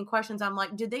one asking questions. I'm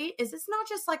like, is this not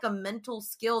just like a mental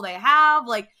skill they have?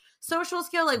 Like, social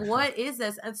skill? Like, what is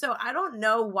this? And so I don't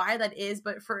know why that is,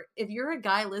 but if you're a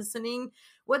guy listening,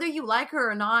 whether you like her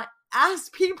or not,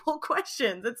 ask people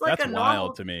questions. It's like that's a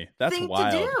wild to me. That's thing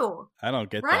wild. to do. I don't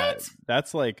get right? that.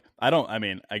 That's like, I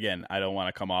mean, again, I don't want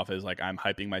to come off as like I'm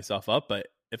hyping myself up, but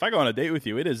if I go on a date with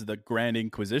you, it is the grand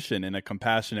inquisition in a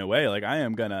compassionate way. Like, I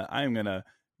am gonna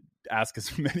ask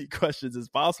as many questions as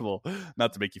possible,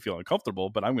 not to make you feel uncomfortable,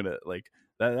 but I'm gonna, like,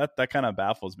 that kind of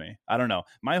baffles me. I don't know.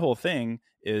 My whole thing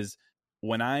is,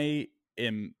 when I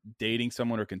am dating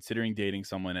someone or considering dating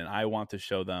someone, and I want to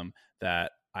show them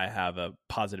that I have a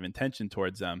positive intention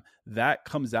towards them, that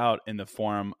comes out in the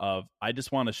form of, I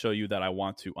just want to show you that I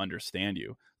want to understand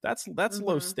you. That's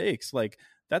low stakes. Like,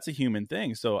 that's a human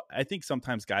thing. So I think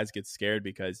sometimes guys get scared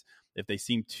because if they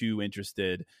seem too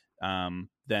interested,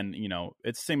 then, you know,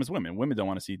 it's the same as women. Women don't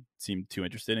want to seem too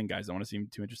interested, and guys don't want to seem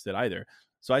too interested either.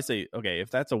 So I say, okay, if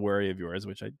that's a worry of yours,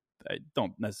 which I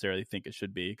don't necessarily think it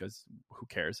should be, because who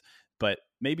cares? But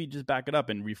maybe just back it up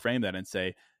and reframe that and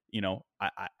say, you know,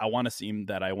 I want to seem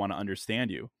that I want to understand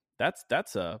you.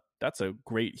 That's a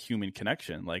great human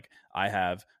connection. Like, I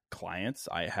have clients,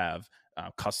 I have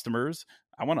customers.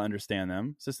 I want to understand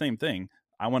them. It's the same thing.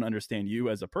 I want to understand you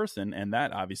as a person, and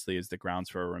that obviously is the grounds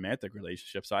for a romantic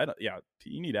relationship. So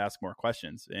you need to ask more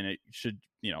questions, and it should,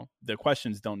 you know, the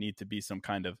questions don't need to be some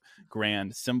kind of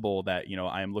grand symbol that, you know,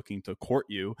 I am looking to court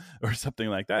you or something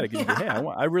like that. It can be, hey,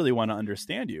 I really want to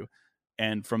understand you,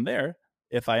 and from there,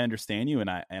 if I understand you and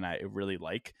I really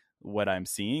like what I'm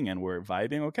seeing and we're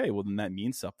vibing, okay, well, then that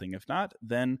means something. If not,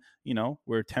 then, you know,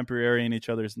 we're temporary in each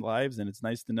other's lives, and it's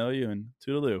nice to know you, and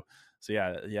toodaloo. So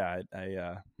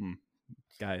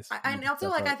guys. And also,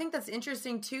 like, I think that's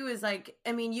interesting too, is like,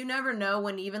 I mean, you never know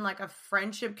when even like a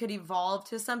friendship could evolve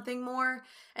to something more.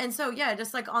 And so, yeah,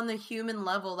 just like on the human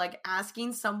level, like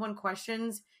asking someone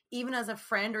questions, even as a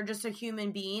friend or just a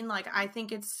human being, like, I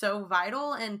think it's so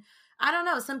vital. And I don't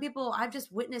know, some people, I've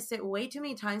just witnessed it way too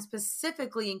many times,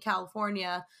 specifically in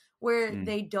California, where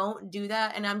they don't do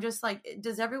that. And I'm just like,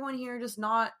 does everyone here just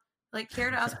not like care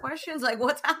to ask questions? Like,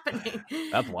 what's happening?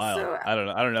 That's wild. So, I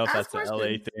don't know if that's an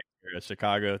LA thing or a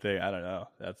Chicago thing. I don't know.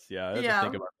 I have to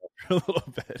think about that for a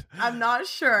little bit. I'm not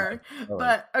sure.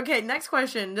 But okay, next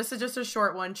question. This is just a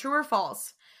short one. True or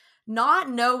false? Not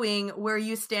knowing where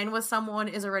you stand with someone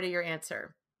is already your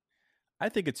answer. I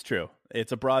think it's true.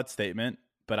 It's a broad statement,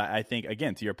 but I think,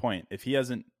 again, to your point, if he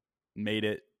hasn't made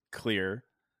it clear,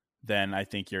 then I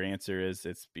think your answer is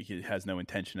he has no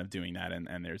intention of doing that,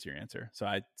 and there's your answer. So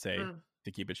I'd say,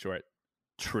 to keep it short,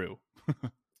 true.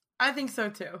 I think so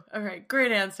too. Okay,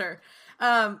 great answer.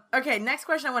 Okay, next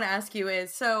question I want to ask you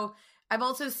is, so I've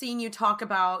also seen you talk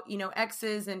about, you know,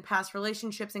 exes and past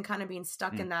relationships and kind of being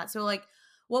stuck in that. So like,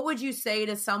 what would you say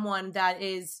to someone that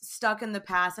is stuck in the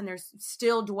past and they're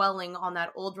still dwelling on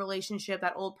that old relationship,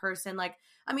 that old person? Like,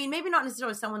 I mean, maybe not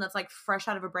necessarily someone that's like fresh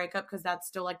out of a breakup, because that's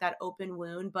still like that open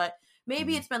wound, but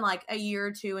maybe it's been like a year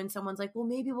or two and someone's like, well,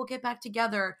 maybe we'll get back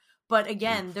together. But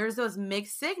again, there's those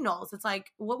mixed signals. It's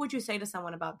like, what would you say to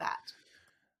someone about that?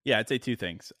 Yeah, I'd say two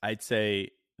things. I'd say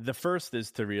the first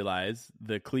is to realize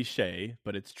the cliche,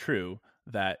 but it's true,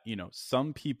 that, you know,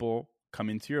 some people come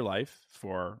into your life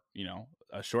for, you know,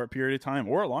 a short period of time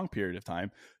or a long period of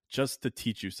time just to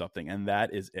teach you something. And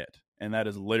that is it. And that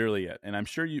is literally it. And I'm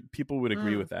sure people would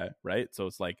agree with that, right? So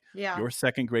it's like, your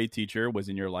second grade teacher was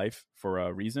in your life for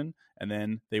a reason, and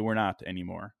then they were not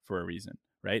anymore for a reason,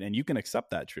 right? And you can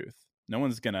accept that truth. No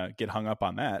one's going to get hung up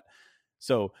on that.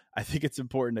 So I think it's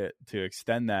important to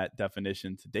extend that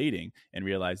definition to dating and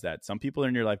realize that some people are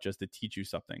in your life just to teach you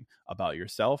something about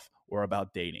yourself or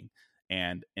about dating.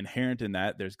 And inherent in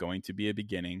that, there's going to be a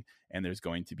beginning and there's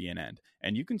going to be an end.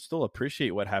 And you can still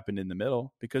appreciate what happened in the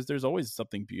middle, because there's always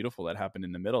something beautiful that happened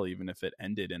in the middle, even if it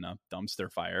ended in a dumpster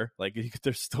fire. Like,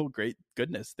 there's still great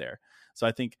goodness there. So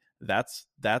I think that's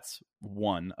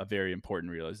a very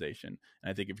important realization.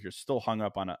 And I think if you're still hung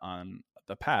up on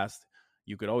the past,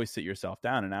 you could always sit yourself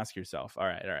down and ask yourself, all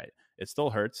right, it still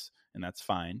hurts and that's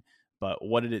fine, but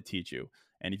what did it teach you?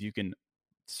 And if you can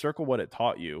circle what it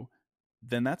taught you,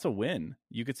 then that's a win.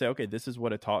 You could say, okay, this is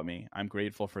what it taught me. I'm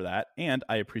grateful for that. And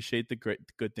I appreciate the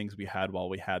good things we had while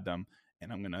we had them.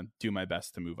 And I'm going to do my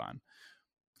best to move on.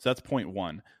 So that's point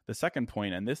one. The second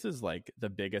point, and this is like the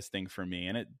biggest thing for me,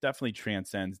 and it definitely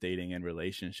transcends dating and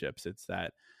relationships. It's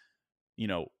that,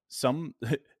 some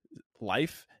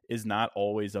life is not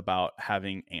always about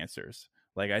having answers.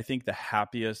 Like, I think the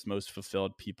happiest, most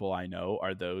fulfilled people I know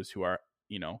are those who are,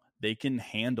 they can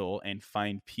handle and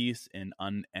find peace in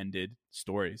unended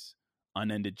stories,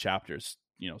 unended chapters,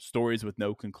 stories with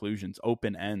no conclusions,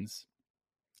 open ends,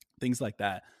 things like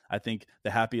that. I think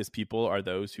the happiest people are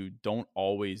those who don't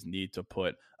always need to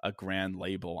put a grand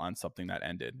label on something that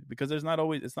ended, because it's not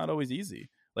always easy.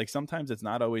 Like, sometimes it's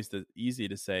not always easy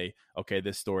to say, okay,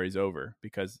 this story's over,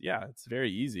 because it's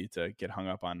very easy to get hung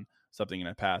up on something in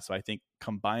the past. So I think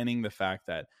combining the fact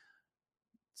that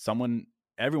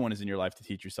everyone is in your life to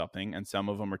teach you something, and some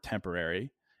of them are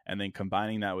temporary, and then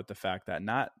combining that with the fact that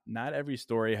not every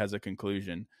story has a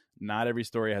conclusion, not every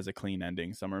story has a clean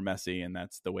ending. Some are messy, and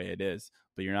that's the way it is,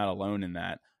 but you're not alone in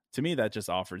that. To me, that just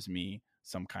offers me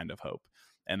some kind of hope.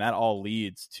 And that all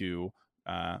leads to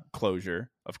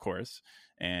closure, of course.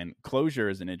 And closure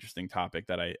is an interesting topic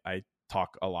that I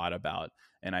talk a lot about.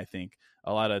 And I think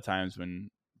a lot of times when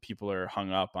people are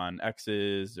hung up on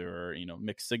exes or,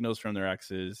 mixed signals from their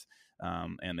exes,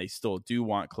 and they still do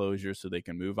want closure so they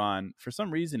can move on, for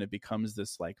some reason, it becomes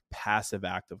this like passive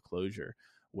act of closure,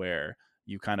 where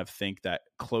you kind of think that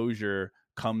closure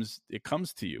comes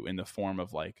to you in the form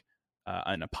of like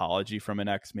an apology from an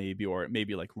ex, maybe, or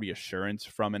maybe like reassurance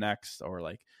from an ex, or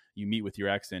like you meet with your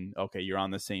ex and, okay, you're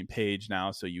on the same page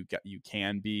now, so you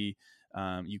can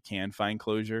find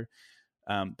closure.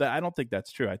 But I don't think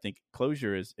that's true. I think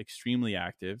closure is extremely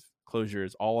active. Closure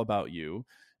is all about you,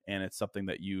 and it's something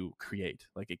that you create.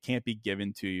 Like, it can't be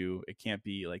given to you. It can't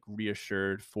be like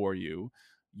reassured for you.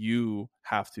 You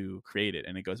have to create it.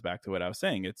 And it goes back to what I was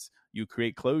saying. It's, you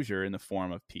create closure in the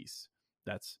form of peace.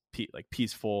 That's like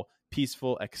peaceful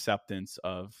acceptance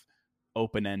of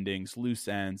open endings, loose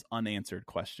ends, unanswered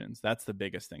questions. That's the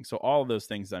biggest thing. So all of those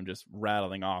things I'm just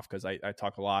rattling off, because I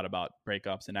talk a lot about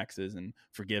breakups and exes and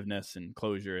forgiveness and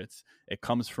closure. It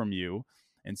comes from you.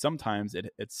 And sometimes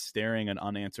it's staring an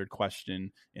unanswered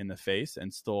question in the face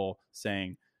and still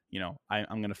saying, I'm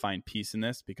going to find peace in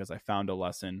this because I found a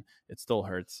lesson. It still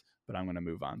hurts, but I'm going to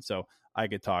move on. So I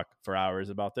could talk for hours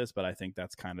about this, but I think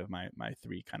that's kind of my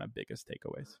three kind of biggest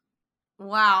takeaways.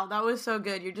 Wow, that was so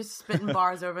good. You're just spitting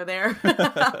bars over there. Like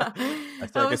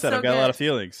I said, I've got a lot of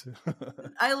feelings.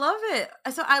 I love it.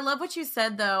 So I love what you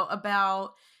said, though,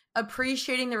 about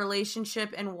appreciating the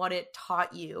relationship and what it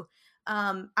taught you.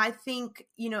 I think,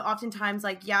 oftentimes,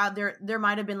 like, there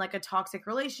might have been like a toxic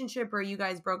relationship where you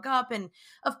guys broke up. And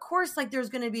of course, like, there's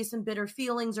going to be some bitter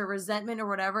feelings or resentment or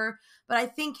whatever. But I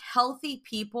think healthy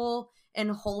people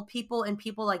and whole people, and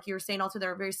people, like you were saying, also,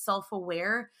 they're very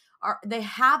self-aware, they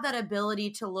have that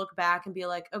ability to look back and be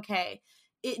like, okay,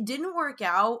 it didn't work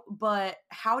out, but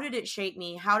how did it shape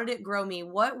me? How did it grow me?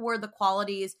 What were the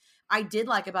qualities I did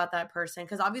like about that person?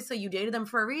 Because obviously you dated them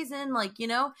for a reason,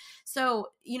 so,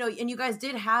 and you guys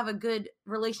did have a good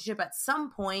relationship at some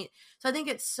point. So I think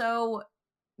it's so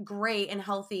great and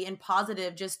healthy and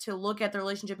positive just to look at the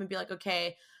relationship and be like,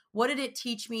 okay, what did it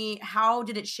teach me? How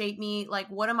did it shape me? Like,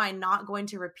 what am I not going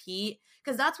to repeat?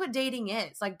 Because that's what dating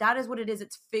is. Like, that is what it is.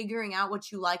 It's figuring out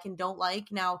what you like and don't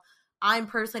like. Now, I'm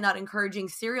personally not encouraging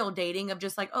serial dating of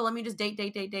just like, oh, let me just date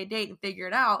and figure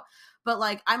it out. But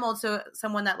like, I'm also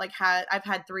someone that like I've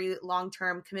had 3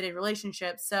 long-term committed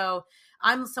relationships. So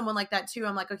I'm someone like that too.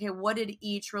 I'm like, okay, what did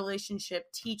each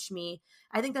relationship teach me?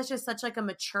 I think that's just such like a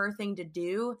mature thing to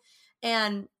do.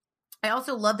 And I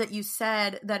also love that you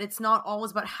said that it's not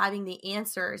always about having the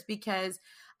answers, because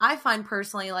I find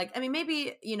personally, like, I mean,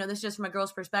 maybe, this is just from a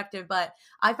girl's perspective, but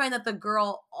I find that the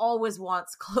girl always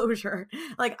wants closure.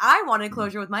 Like, I wanted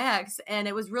closure with my ex, and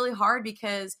it was really hard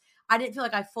because I didn't feel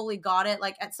like I fully got it.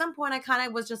 Like, at some point I kind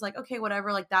of was just like, okay,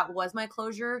 whatever, like, that was my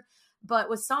closure.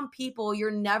 But with some people, you're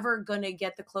never going to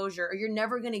get the closure, or you're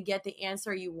never going to get the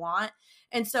answer you want.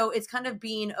 And so it's kind of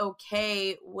being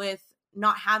okay with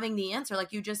not having the answer,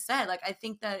 like you just said. Like, I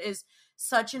think that is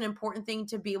such an important thing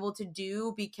to be able to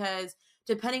do, because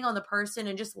depending on the person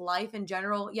and just life in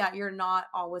general, yeah, you're not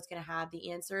always going to have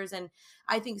the answers. And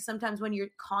I think sometimes when you're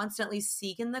constantly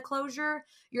seeking the closure,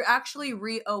 you're actually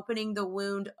reopening the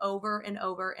wound over and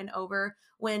over and over,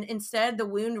 when instead the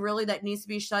wound really that needs to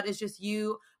be shut is just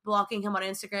you blocking him on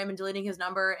Instagram and deleting his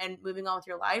number and moving on with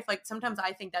your life. Like sometimes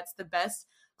I think that's the best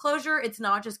closure. It's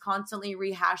not just constantly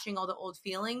rehashing all the old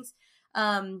feelings.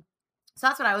 So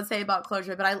that's what I would say about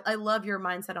closure, but I love your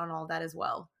mindset on all that as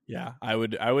well. Yeah, I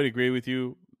would agree with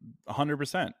you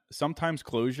 100%. Sometimes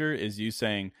closure is you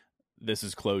saying, this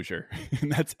is closure,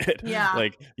 and that's it. Yeah.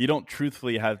 Like, you don't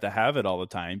truthfully have to have it all the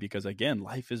time, because again,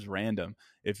 life is random.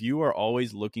 If you are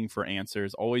always looking for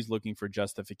answers, always looking for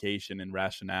justification and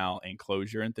rationale and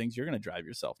closure and things, you're going to drive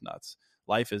yourself nuts.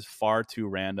 Life is far too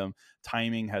random.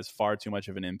 Timing has far too much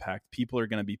of an impact. People are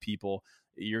going to be people.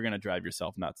 You're going to drive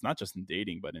yourself nuts, not just in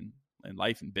dating, but in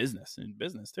life and business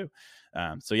too.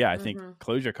 So yeah, I think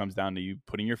closure comes down to you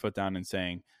putting your foot down and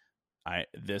saying,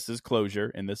 this is closure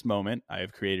in this moment. I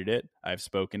have created it. I've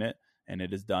spoken it, and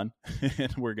it is done.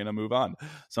 And we're going to move on.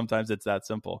 Sometimes it's that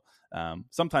simple.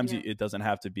 Sometimes it doesn't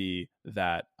have to be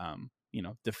that,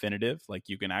 definitive. Like,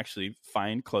 you can actually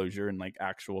find closure and like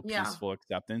actual peaceful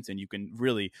acceptance, and you can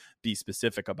really be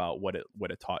specific about what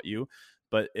it taught you.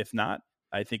 But if not,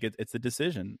 I think it's a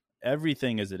decision.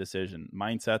 Everything is a decision.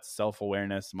 Mindsets,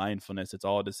 self-awareness, mindfulness, it's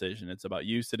all a decision. It's about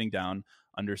you sitting down,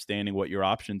 understanding what your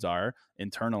options are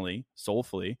internally,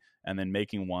 soulfully, and then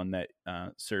making one that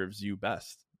serves you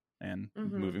best, and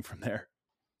moving from there.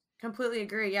 Completely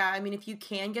agree. Yeah. I mean, if you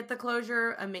can get the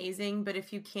closure, amazing. But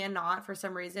if you cannot for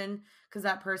some reason, because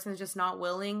that person is just not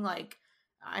willing, like,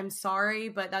 I'm sorry,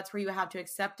 but that's where you have to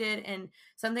accept it. And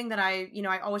something that I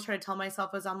always try to tell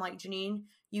myself is, I'm like, Janine,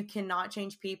 you cannot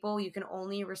change people. You can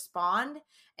only respond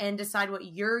and decide what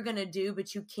you're going to do,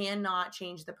 but you cannot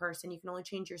change the person. You can only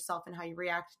change yourself and how you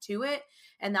react to it.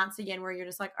 And that's again where you're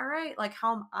just like, all right, like,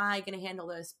 how am I going to handle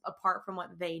this apart from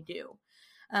what they do?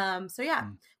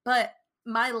 But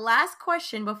my last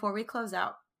question before we close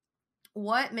out,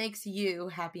 what makes you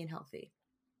happy and healthy?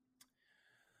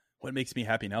 What makes me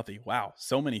happy and healthy? Wow,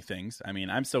 so many things. I mean,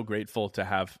 I'm so grateful to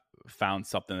have found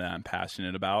something that I'm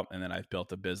passionate about, and then I've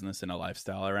built a business and a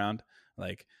lifestyle around.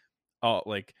 I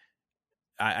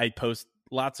post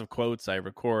lots of quotes. I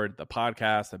record the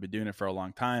podcast. I've been doing it for a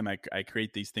long time. I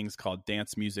create these things called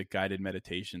dance music guided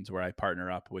meditations, where I partner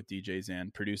up with DJs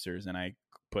and producers, and I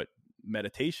put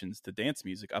meditations to dance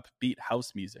music, upbeat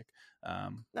house music.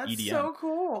 That's EDM. So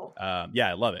cool. Yeah,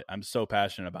 I love it. I'm so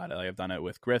passionate about it. Like, I've done it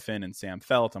with Griffin and Sam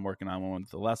Felt. I'm working on one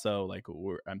with Alesso. Like,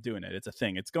 I'm doing it. It's a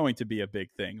thing. It's going to be a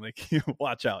big thing. Like,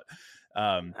 watch out.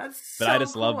 That's but so I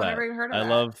just cool. love that. I've never heard of I that.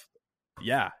 love.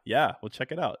 Yeah. Well,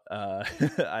 check it out.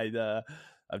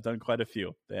 I've done quite a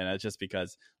few, and it's just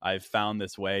because I've found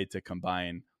this way to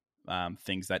combine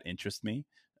things that interest me,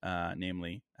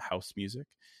 namely house music,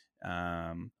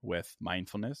 with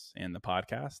mindfulness and the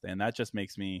podcast, and that just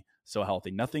makes me so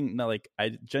healthy.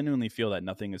 I genuinely feel that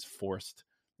nothing is forced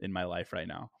in my life right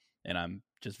now, and I'm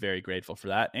just very grateful for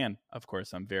that. And of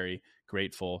course, I'm very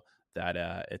grateful that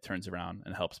it turns around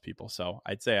and helps people. So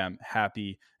I'd say I'm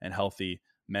happy and healthy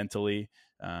mentally.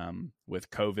 With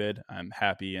COVID, I'm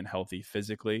happy and healthy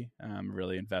physically. I'm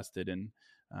really invested in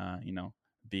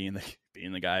being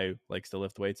the guy who likes to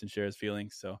lift weights and share his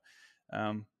feelings. So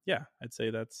I'd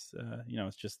say that's,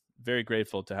 it's just very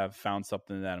grateful to have found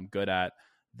something that I'm good at,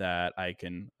 that I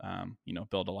can,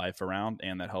 build a life around,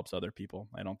 and that helps other people.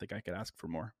 I don't think I could ask for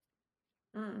more.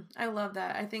 I love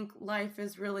that. I think life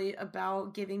is really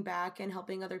about giving back and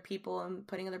helping other people and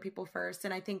putting other people first.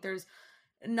 And I think there's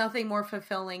nothing more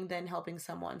fulfilling than helping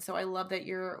someone. So I love that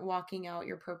you're walking out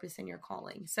your purpose and your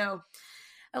calling. So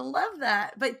I love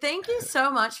that. But thank you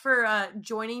so much for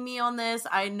joining me on this.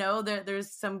 I know that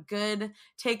there's some good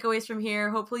takeaways from here.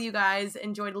 Hopefully you guys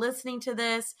enjoyed listening to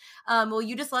this. Will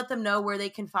you just let them know where they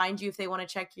can find you if they want to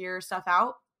check your stuff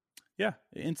out? Yeah.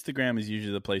 Instagram is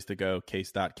usually the place to go.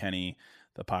 Case.Kenny.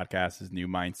 The podcast is New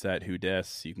Mindset Who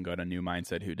Dis. You can go to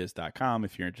newmindsetwhodis.com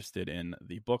if you're interested in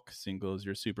the book, Single is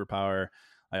Your Superpower.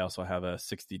 I also have a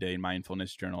 60-day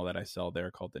mindfulness journal that I sell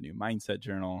there called the New Mindset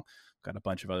Journal. Got a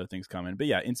bunch of other things coming. But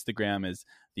yeah, Instagram is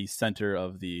the center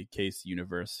of the Case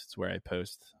universe. It's where I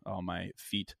post all my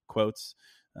feet quotes,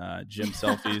 gym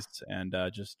selfies, and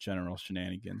just general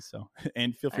shenanigans. So,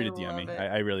 and feel free to DM me.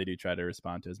 I really do try to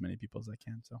respond to as many people as I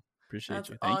can. So appreciate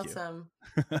you. Thank awesome.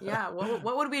 You. Yeah.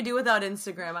 What would we do without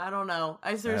Instagram? I don't know.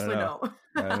 I seriously don't.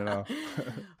 I don't know.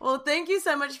 Well, thank you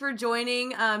so much for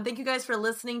joining. Thank you guys for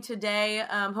listening today.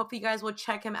 Hope you guys will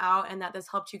check him out and that this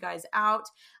helped you guys out.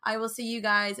 I will see you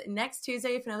guys next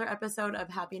Tuesday for another episode of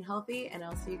Happy and Healthy, and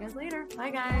I'll see you guys later. Bye,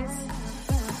 guys.